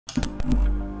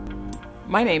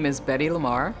My name is Betty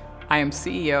LaMarr. I am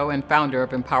CEO and founder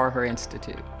of EMPOWHER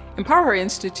Institute. EMPOWHER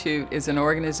Institute is an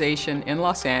organization in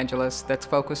Los Angeles that's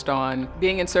focused on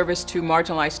being in service to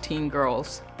marginalized teen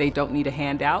girls. They don't need a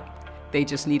handout, they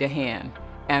just need a hand.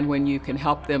 And when you can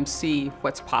help them see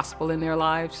what's possible in their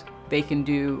lives, they can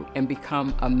do and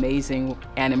become amazing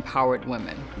and empowered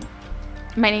women.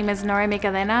 My name is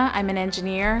Noramay. I'm an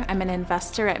engineer, I'm an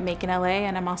investor at Make in LA,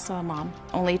 and I'm also a mom.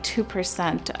 Only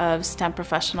 2% of STEM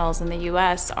professionals in the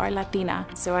US are Latina,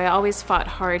 so I always fought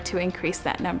hard to increase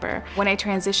that number. When I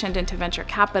transitioned into venture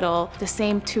capital, the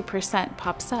same 2%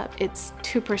 pops up. It's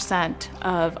 2%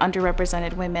 of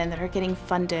underrepresented women that are getting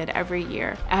funded every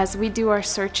year. As we do our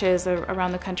searches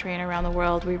around the country and around the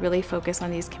world, we really focus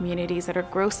on these communities that are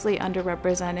grossly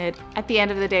underrepresented. At the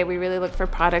end of the day, we really look for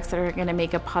products that are going to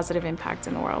make a positive impact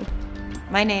in the world.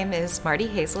 My name is Martie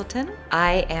Haselton.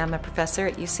 I am a professor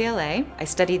at UCLA. I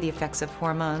study the effects of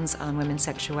hormones on women's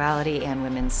sexuality and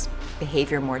women's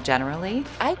behavior more generally.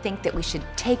 I think that we should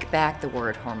take back the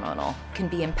word hormonal. It can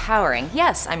be empowering.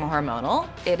 Yes, I'm hormonal.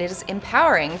 It is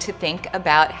empowering to think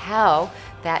about how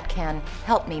that can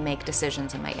help me make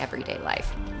decisions in my everyday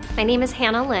life. My name is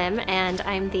Hanna and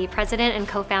I'm the president and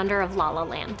co-founder of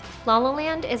LOLLALAND.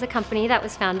 LOLLALAND is a company that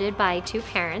was founded by two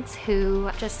parents who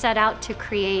just set out to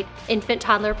create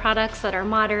infant-toddler products that are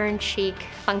modern, chic,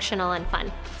 functional, and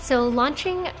fun. So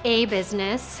launching a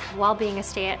business while being a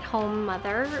stay-at-home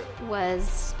mother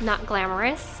was not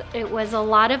glamorous. It was a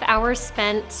lot of hours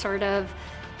spent sort of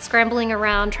scrambling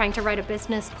around trying to write a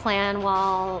business plan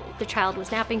while the child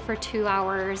was napping for 2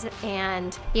 hours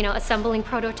and, assembling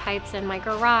prototypes in my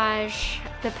garage.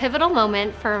 The pivotal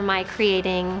moment for my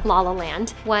creating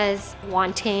LOLLALAND was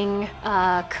wanting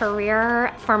a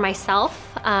career for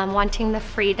myself, wanting the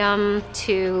freedom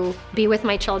to be with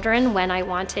my children when I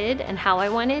wanted and how I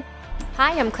wanted.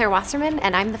 Hi, I'm Claire Wasserman,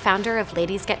 and I'm the founder of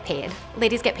Ladies Get Paid.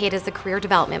 Ladies Get Paid is a career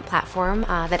development platform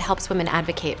that helps women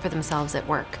advocate for themselves at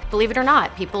work. Believe it or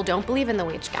not, people don't believe in the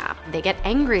wage gap. They get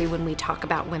angry when we talk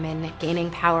about women gaining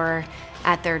power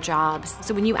at their jobs.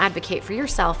 So when you advocate for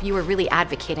yourself, you are really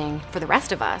advocating for the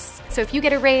rest of us. So if you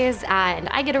get a raise and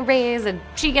I get a raise and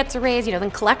she gets a raise, then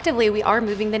collectively we are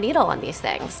moving the needle on these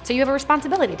things. So you have a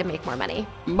responsibility to make more money.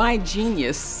 My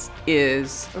genius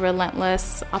is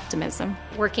relentless optimism.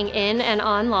 Working in and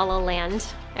on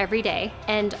LOLLALAND every day,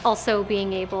 and also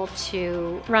being able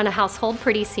to run a household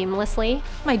pretty seamlessly.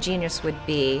 My genius would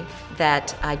be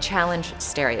that I challenge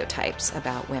stereotypes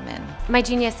about women. My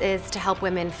genius is to help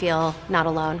women feel not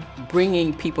alone.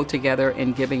 bringing people together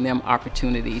and giving them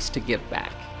opportunities to give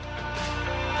back.